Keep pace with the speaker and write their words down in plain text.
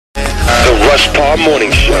Russ Parr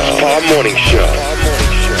Morning Show. Parr Morning Show.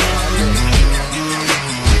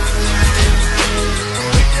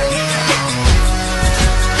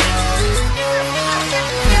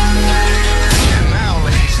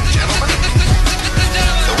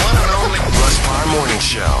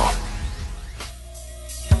 Show.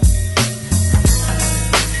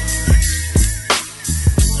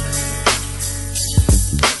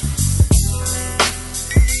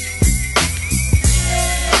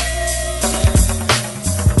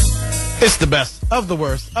 It's the best of the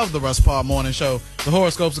worst of the Russ Parr Morning Show. The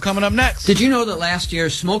horoscopes are coming up next. Did you know that last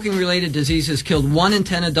year smoking-related diseases killed 1 in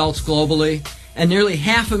 10 adults globally and nearly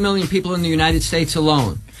 500,000 people in the United States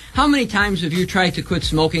alone? How many times have you tried to quit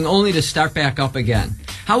smoking only to start back up again?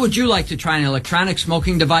 How would you like to try an electronic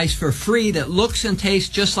smoking device for free that looks and tastes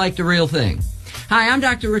just like the real thing? Hi, I'm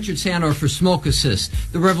Dr. Richard Sandor for Smoke Assist,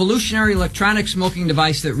 the revolutionary electronic smoking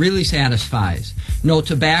device that really satisfies. No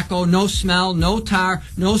tobacco, no smell, no tar,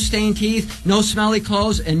 no stained teeth, no smelly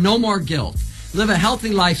clothes, and no more guilt. Live a healthy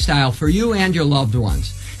lifestyle for you and your loved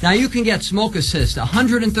ones. Now you can get Smoke Assist,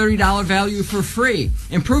 $130 value for free.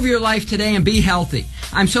 Improve your life today and be healthy.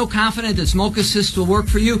 I'm so confident that Smoke Assist will work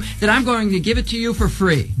for you that I'm going to give it to you for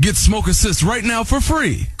free. Get Smoke Assist right now for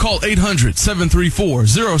free. Call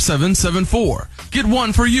 800-734-0774. Get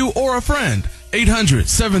one for you or a friend.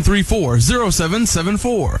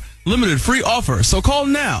 800-734-0774. Limited free offer, so call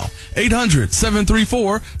now.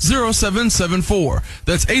 800-734-0774.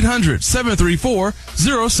 That's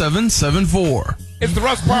 800-734-0774. It's the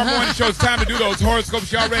Russ Parr Morning Show. It's time to do those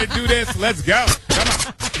horoscopes. Y'all ready to do this? Let's go. Come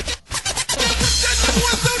on.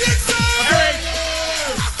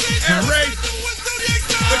 Eric.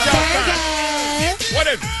 Good job, guys. What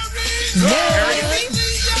is it? Aries?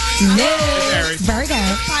 No. It's Aries. Virgo.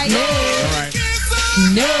 No. All right.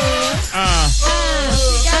 No.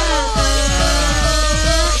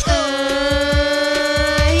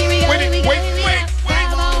 Here we go. Wait.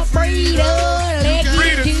 Come on, Frida. Let's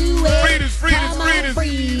get to it. Freedom.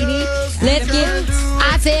 Let's get.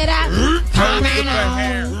 I said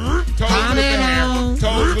Toes with the hair.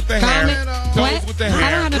 Toes with the hair. Toes with the hair.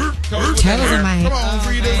 I don't have Toes with the toes in hair. my Come on,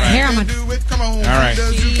 Frida. hair. You can do it. Come on, All right.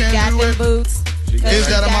 Frida. You can got do them it. boots. Is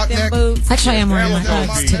that a mock neck? Actually, I'm wearing my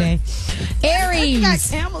Uggs today.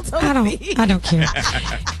 Aries. I don't care.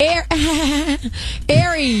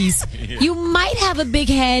 Aries. You might have a big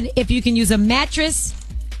head if you can use a mattress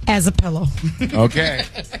as a pillow. Okay.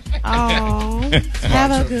 Oh,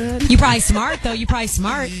 have a good. You probably smart though. You probably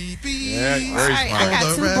smart. Yeah, very I smart. got For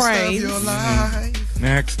the two rest of braids. your life.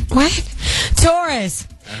 Next. What? Taurus.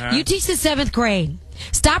 You teach the 7th grade.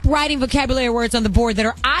 Stop writing vocabulary words on the board that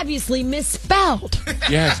are obviously misspelled.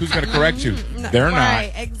 Yes, who's going to correct you? They're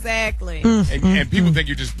Right, not. exactly. And people think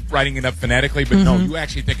you're just writing it up phonetically, but no, you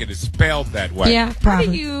actually think it is spelled that way. Yeah, How do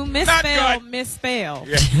probably. you Not misspell?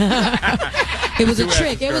 It was a Do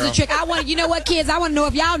trick. ask, It was a girl. trick. You know what, kids? I want to know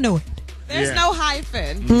if y'all knew it. There's Yeah. no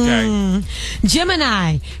hyphen. Okay.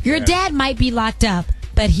 Gemini. Your Yeah. dad might be locked up,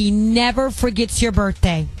 but he never forgets your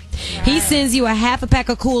birthday. He sends you a half a pack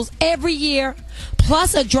of cools every year,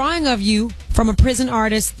 plus a drawing of you from a prison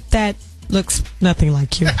artist that looks nothing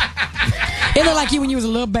like you. It looked like you when you was a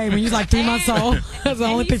little baby, when you was like 3 months old. That's the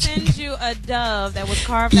only And he picture. sends you a dove that was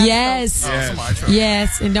carved out. Yes. Yes. Somebody try.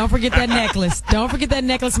 Yes, and don't forget that necklace. Don't forget that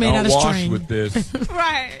necklace made out Don't of wash string. with this.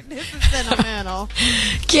 Right. This is sentimental.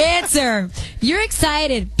 Cancer, you're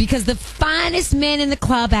excited because the finest men in the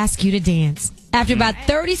club ask you to dance. After about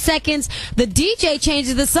 30 seconds, the DJ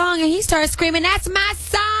changes the song and he starts screaming, "That's my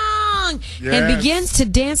song!" and Yes. begins to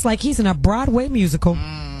dance like he's in a Broadway musical.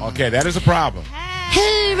 Okay, that is a problem.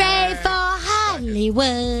 Hooray for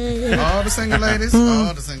Hollywood. All the single ladies.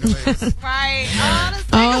 All the single ladies. Right.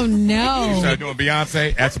 Oh, You no. start doing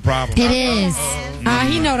Beyonce, that's a problem. It is.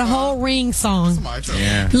 He know the whole Ring song. Somebody try.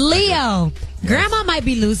 Yeah. Leo, Grandma might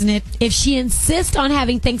be losing it if she insists on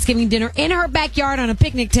having Thanksgiving dinner in her backyard on a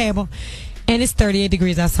picnic table. And it's 38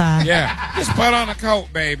 degrees outside. Yeah. Just put on a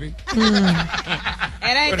coat, baby.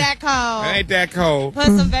 It ain't that cold. It ain't that cold. Put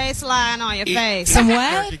some Vaseline on your face. Some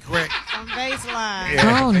what? Turkey quick. Some Vaseline.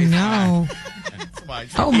 Yeah. Oh, no. Somebody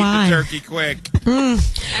try. Oh, Eat the my. turkey quick. And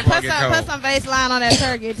Fuck it cold. put some Vaseline on that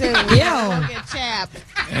turkey, too. Yo. Don't get chapped.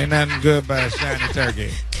 Ain't nothing good about a shiny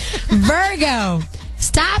turkey. Virgo,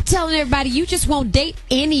 stop telling everybody you just won't date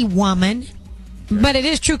any woman. But it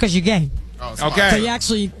is true because you're gay. Oh, So Okay. you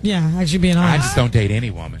actually being I honest. just don't date any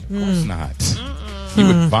woman. Of course not. You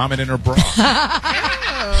would vomit in her bra.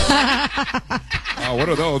 Oh, what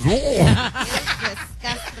are those? Disgusting.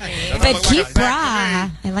 But cute bra.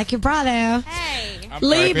 I like your bra though. Hey. I'm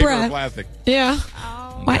sorry, paper or Libra. plastic. Yeah.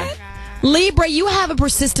 Oh, What? my God. Libra, you have a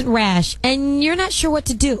persistent rash and you're not sure what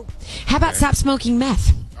to do. How about stop smoking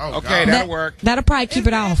meth? Oh, Okay, God. that'll work. That'll probably keep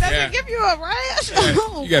it off. Does Yeah. it give you a rash?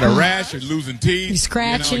 You got a rash, you're losing teeth. You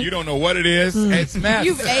scratching. You don't know what it is. It's meth.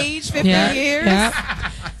 You've aged 50 Yeah, years. yeah.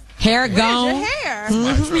 Hair Where's gone. your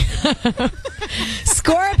hair?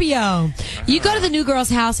 Scorpio. You go to the new girl's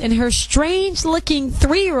house and her strange-looking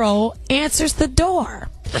 3-year-old answers the door.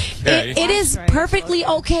 Okay. It is perfectly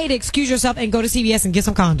okay to excuse yourself and go to CVS and get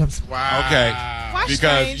some condoms. Wow. Okay. Why Because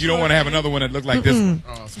strange you don't want to have another one that look like this one.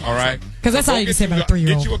 All right? Because that's all you can say about a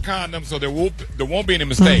 3-year-old. Get you a condom so there won't be any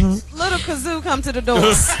mistakes. Little kazoo come to the door.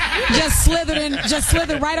 Just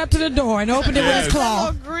slithered right up to the door and opened it with his Little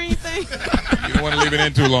claw. green thing. You don't want to leave it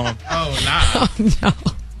in too long. Oh, nah. No.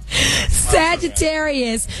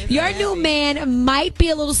 Sagittarius, your new man might be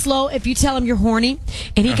a little slow if you tell him you're horny,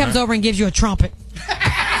 and he comes over and gives you a trumpet.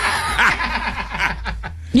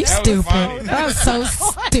 You That was stupid. funny. That was so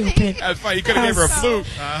stupid. That's fine. You could have gave her a flute.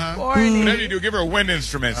 Horny. Whatever you do, give her a wind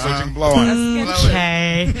instrument so she can blow on it.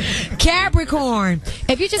 Okay. Capricorn,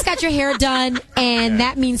 if you just got your hair done and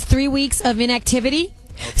that means 3 weeks of inactivity,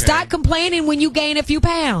 stop complaining when you gain a few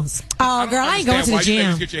pounds. Oh, girl, I ain't going to the Why you gym.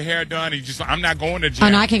 just get your hair done and I'm not going to the gym. Oh,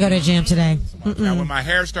 no, I can't go to the gym today. Now, when my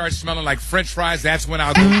hair starts smelling like French fries, that's when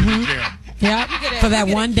I'll go to the gym. Yep, for that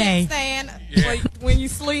one day. Stand Yeah. when you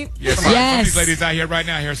sleep. Yeah, some of Yes. these ladies out here right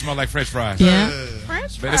now, hair smell like French fries. Yeah.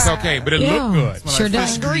 French But it's okay. But it look good. Sure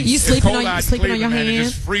does. You It's sleeping cold on out in your Cleveland, man. It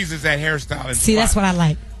hands? just freezes that hairstyle. And See, that's what I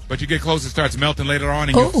like. But you get close, it starts melting later on,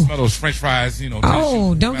 and Ooh. you smell those French fries. You know.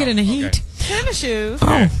 Oh, don't get in the heat. Tennis shoes.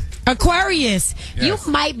 Oh. Aquarius, you Yes.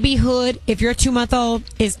 might be hood if your 2-month-old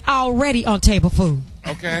is already on table food.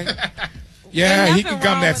 Okay. Yeah, Ain't he can nothing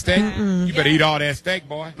gum wrong that with steak. that. You better eat all that steak,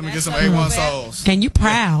 boy. Let me get some A1 sauce. And you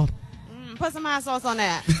proud. Put some hot sauce on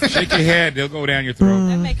that. Shake your head, they'll go down your throat.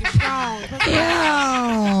 That make you strong. Put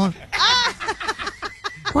some- Ew.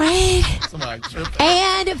 What? Somebody tripped.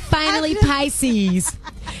 And finally, Pisces.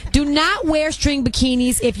 Do not wear string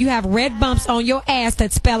bikinis if you have red bumps on your ass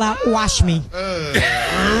that spell out "wash me."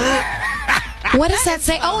 What does that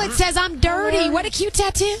say? Oh, it says I'm dirty. What a cute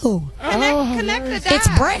tattoo. Connect the dots. It's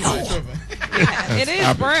braille. Yeah, it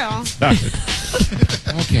is braille. Stop it.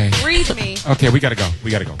 Okay. Read me. Okay, we gotta go.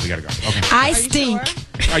 Okay. I Are you stink.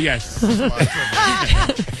 sure? Oh, yes.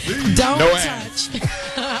 Don't No touch.